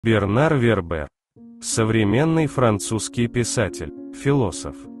Бернар Вербер. Современный французский писатель,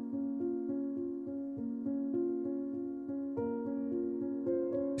 философ.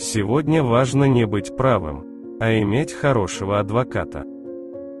 Сегодня важно не быть правым, а иметь хорошего адвоката.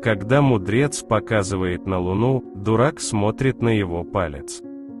 Когда мудрец показывает на луну, дурак смотрит на его палец.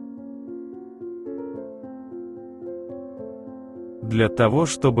 Для того,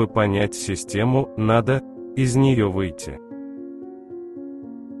 чтобы понять систему, надо из нее выйти.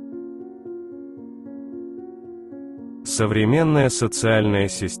 Современная социальная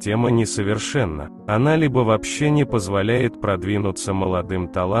система несовершенна, она либо вообще не позволяет продвинуться молодым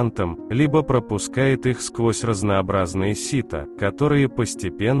талантам, либо пропускает их сквозь разнообразные сита, которые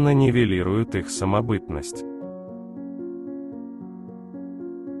постепенно нивелируют их самобытность.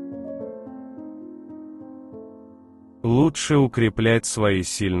 Лучше укреплять свои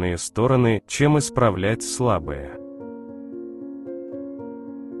сильные стороны, чем исправлять слабые.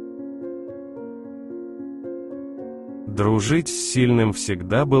 Дружить с сильным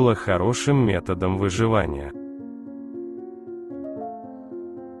всегда было хорошим методом выживания.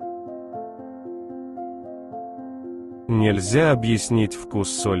 Нельзя объяснить вкус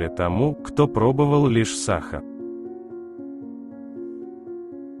соли тому, кто пробовал лишь сахар.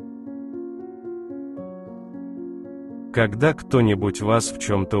 Когда кто-нибудь вас в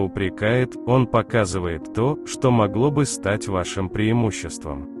чем-то упрекает, он показывает то, что могло бы стать вашим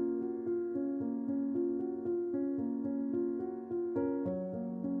преимуществом.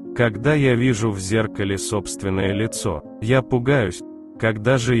 Когда я вижу в зеркале собственное лицо, я пугаюсь.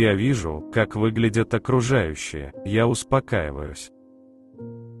 Когда же я вижу, как выглядят окружающие, я успокаиваюсь.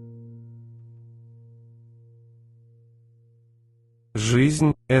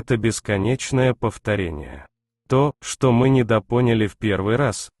 Жизнь – это бесконечное повторение. То, что мы недопоняли в первый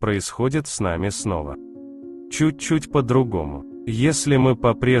раз, происходит с нами снова. Чуть-чуть по-другому. Если мы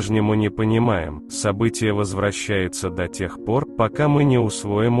по-прежнему не понимаем, событие возвращается до тех пор, пока мы не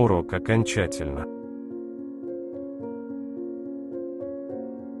усвоим урок окончательно.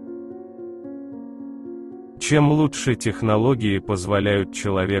 Чем лучше технологии позволяют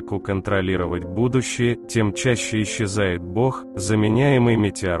человеку контролировать будущее, тем чаще исчезает Бог, заменяемый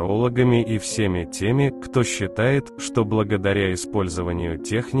метеорологами и всеми теми, кто считает, что благодаря использованию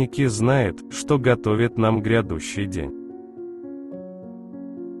техники знает, что готовит нам грядущий день.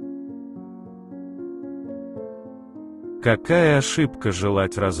 Какая ошибка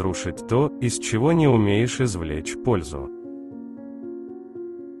желать разрушить то, из чего не умеешь извлечь пользу?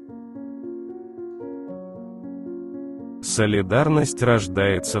 Солидарность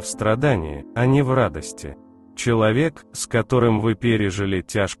рождается в страдании, а не в радости. Человек, с которым вы пережили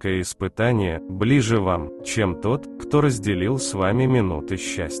тяжкое испытание, ближе вам, чем тот, кто разделил с вами минуты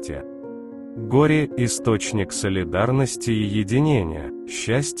счастья. Горе – источник солидарности и единения,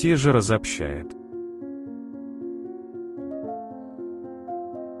 счастье же разобщает.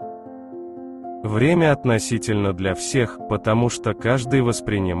 Время относительно для всех, потому что каждый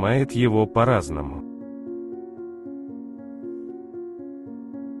воспринимает его по-разному.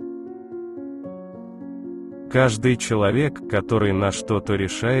 Каждый человек, который на что-то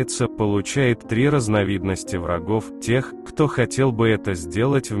решается, получает три разновидности врагов: тех, кто хотел бы это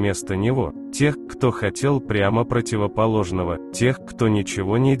сделать вместо него, тех, кто хотел прямо противоположного, тех, кто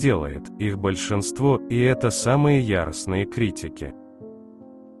ничего не делает, их большинство, и это самые яростные критики.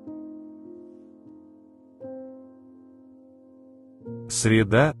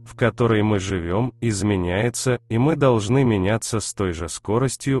 Среда, в которой мы живем, изменяется, и мы должны меняться с той же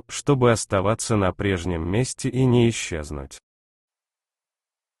скоростью, чтобы оставаться на прежнем месте и не исчезнуть.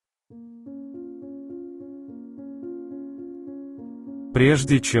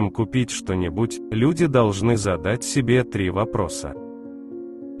 Прежде чем купить что-нибудь, люди должны задать себе три вопроса.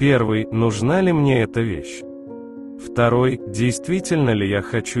 Первый: нужна ли мне эта вещь? Второй: действительно ли я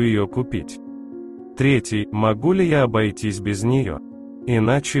хочу ее купить? Третий: могу ли я обойтись без нее?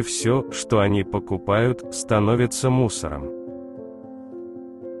 Иначе все, что они покупают, становится мусором.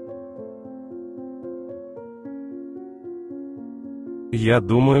 Я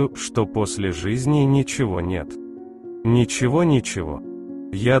думаю, что после жизни ничего нет. Ничего.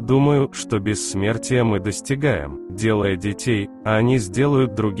 Я думаю, что бессмертия мы достигаем, делая детей, а они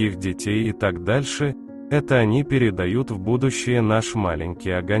сделают других детей и так дальше. Это они передают в будущее наш маленький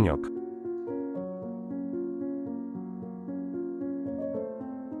огонек.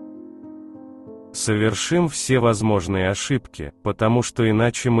 Совершим все возможные ошибки, потому что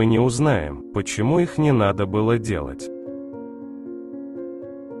иначе мы не узнаем, почему их не надо было делать.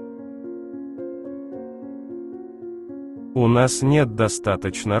 У нас нет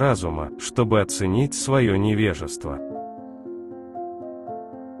достаточно разума, чтобы оценить свое невежество.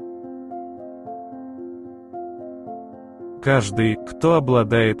 Каждый, кто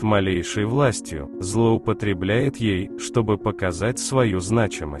обладает малейшей властью, злоупотребляет ей, чтобы показать свою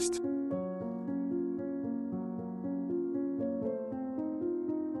значимость.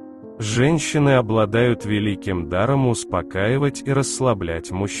 Женщины обладают великим даром успокаивать и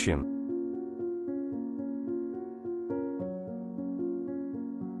расслаблять мужчин.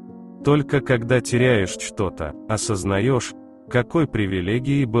 Только когда теряешь что-то, осознаешь, какой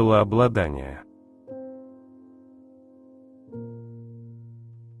привилегией было обладание.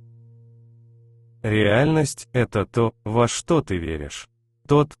 Реальность – это то, во что ты веришь.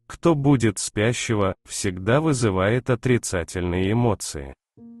 Тот, кто будет спящего, всегда вызывает отрицательные эмоции.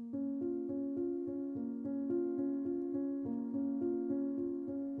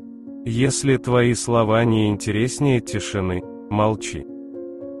 Если твои слова не интереснее тишины, молчи.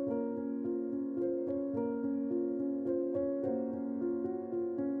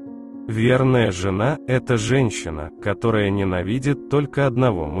 Верная жена – это женщина, которая ненавидит только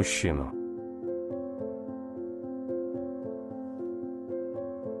одного мужчину.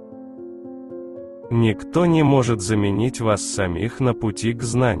 Никто не может заменить вас самих на пути к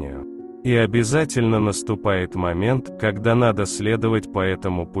знанию. И обязательно наступает момент, когда надо следовать по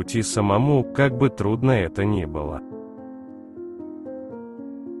этому пути самому, как бы трудно это ни было.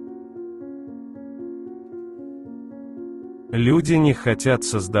 Люди не хотят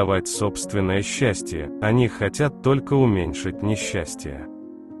создавать собственное счастье, они хотят только уменьшить несчастье.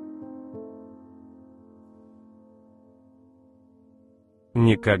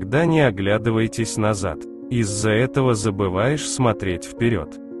 Никогда не оглядывайтесь назад, из-за этого забываешь смотреть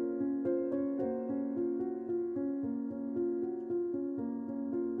вперед.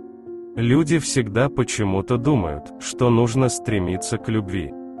 Люди всегда почему-то думают, что нужно стремиться к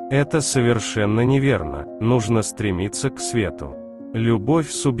любви. Это совершенно неверно, нужно стремиться к свету. Любовь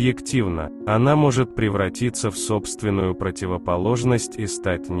субъективна, она может превратиться в собственную противоположность и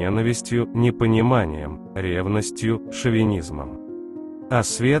стать ненавистью, непониманием, ревностью, шовинизмом. А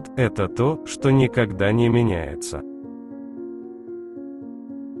свет – это то, что никогда не меняется.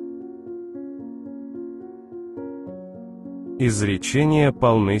 Изречения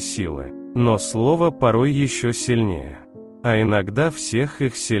полны силы, но слово порой еще сильнее. А иногда всех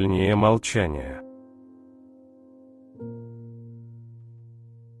их сильнее молчание.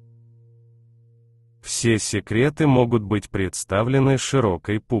 Все секреты могут быть представлены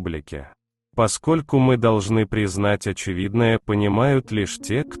широкой публике. Поскольку мы должны признать очевидное, понимают лишь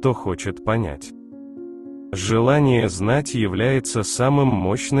те, кто хочет понять. Желание знать является самым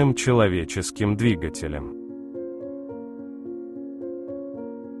мощным человеческим двигателем.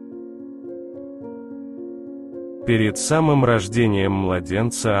 Перед самым рождением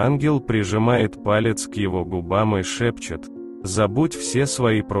младенца ангел прижимает палец к его губам и шепчет: «Забудь все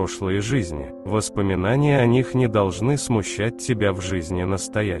свои прошлые жизни, воспоминания о них не должны смущать тебя в жизни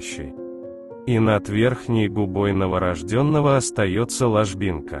настоящей». И над верхней губой новорожденного остается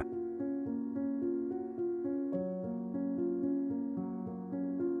ложбинка.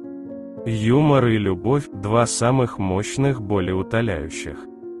 Юмор и любовь – два самых мощных болеутоляющих.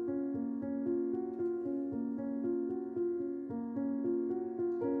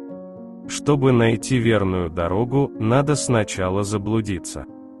 Чтобы найти верную дорогу, надо сначала заблудиться.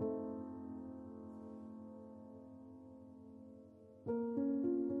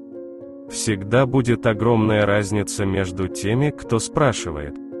 Всегда будет огромная разница между теми, кто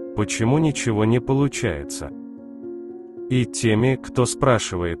спрашивает, почему ничего не получается, и теми, кто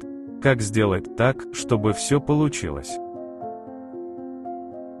спрашивает, как сделать так, чтобы все получилось.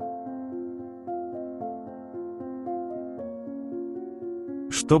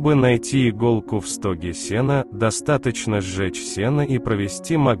 Чтобы найти иголку в стоге сена, достаточно сжечь сено и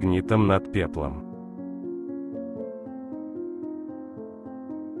провести магнитом над пеплом.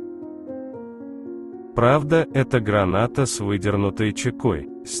 Правда – это граната с выдернутой чекой,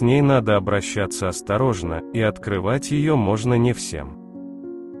 с ней надо обращаться осторожно, и открывать ее можно не всем.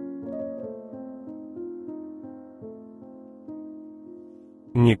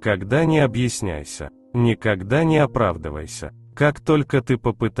 Никогда не объясняйся, никогда не оправдывайся. Как только ты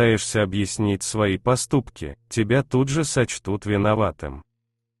попытаешься объяснить свои поступки, тебя тут же сочтут виноватым.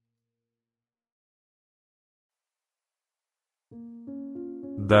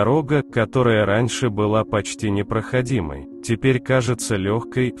 Дорога, которая раньше была почти непроходимой, теперь кажется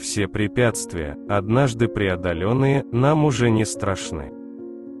легкой, все препятствия, однажды преодоленные, нам уже не страшны.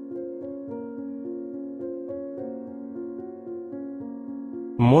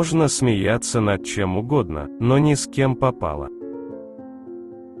 Можно смеяться над чем угодно, но ни с кем попало.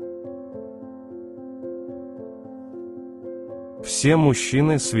 Все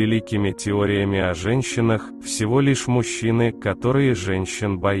мужчины с великими теориями о женщинах – всего лишь мужчины, которые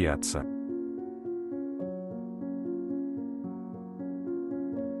женщин боятся.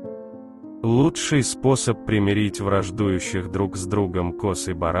 Лучший способ примирить враждующих друг с другом коз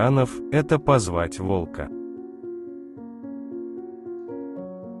и баранов – это позвать волка.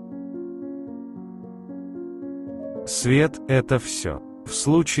 Свет – это все. В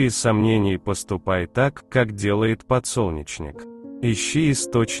случае сомнений поступай так, как делает подсолнечник. Ищи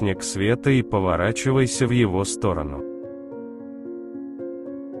источник света и поворачивайся в его сторону.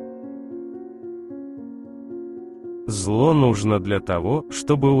 Зло нужно для того,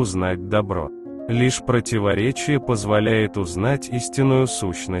 чтобы узнать добро. Лишь противоречие позволяет узнать истинную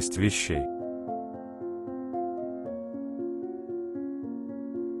сущность вещей.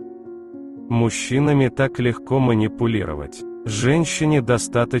 Мужчинами так легко манипулировать. Женщине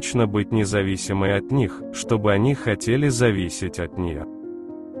достаточно быть независимой от них, чтобы они хотели зависеть от нее.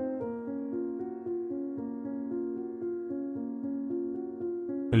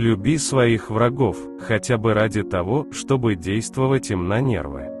 Люби своих врагов, хотя бы ради того, чтобы действовать им на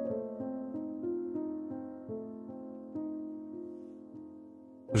нервы.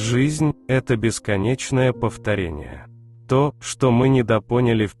 Жизнь – это бесконечное повторение. То, что мы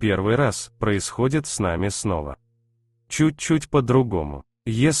недопоняли в первый раз, происходит с нами снова. Чуть-чуть по-другому.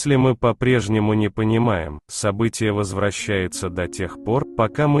 Если мы по-прежнему не понимаем, событие возвращается до тех пор,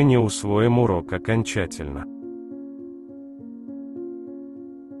 пока мы не усвоим урок окончательно.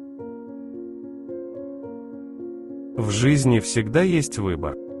 В жизни всегда есть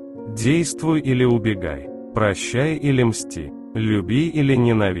выбор. Действуй или убегай, прощай или мсти, люби или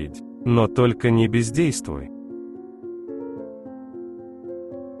ненавидь, но только не бездействуй.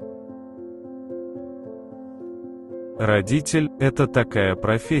 Родитель – это такая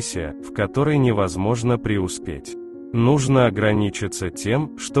профессия, в которой невозможно преуспеть. Нужно ограничиться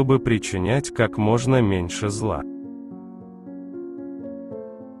тем, чтобы причинять как можно меньше зла.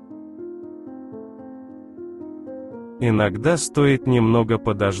 Иногда стоит немного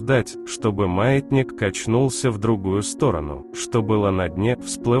подождать, чтобы маятник качнулся в другую сторону. Что было на дне,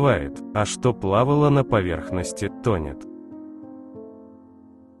 всплывает, а что плавало на поверхности, тонет.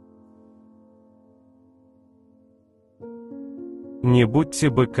 Не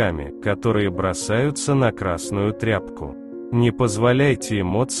будьте быками, которые бросаются на красную тряпку. Не позволяйте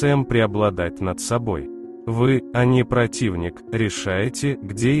эмоциям преобладать над собой. Вы, а не противник, решаете,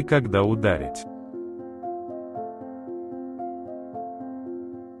 где и когда ударить.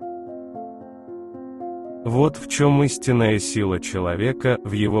 Вот в чем истинная сила человека,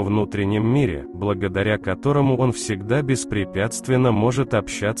 в его внутреннем мире, благодаря которому он всегда беспрепятственно может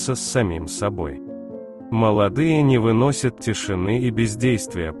общаться с самим собой. Молодые не выносят тишины и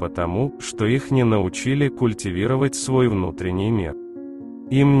бездействия потому, что их не научили культивировать свой внутренний мир.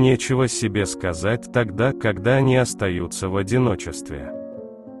 Им нечего себе сказать тогда, когда они остаются в одиночестве.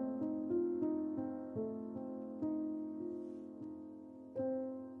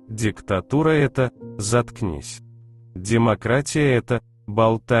 Диктатура – это «заткнись». Демократия – это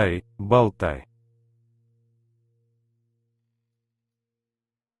 «болтай, болтай».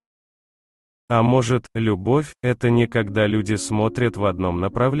 А может, любовь – это не когда люди смотрят в одном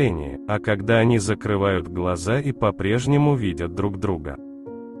направлении, а когда они закрывают глаза и по-прежнему видят друг друга.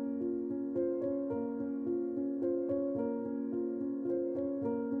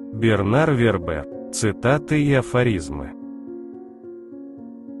 Бернар Вербер. Цитаты и афоризмы.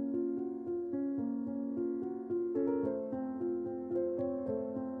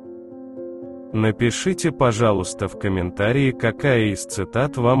 Напишите, пожалуйста, в комментарии, какая из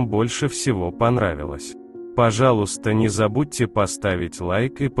цитат вам больше всего понравилась. Пожалуйста, не забудьте поставить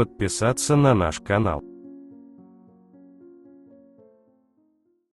лайк и подписаться на наш канал.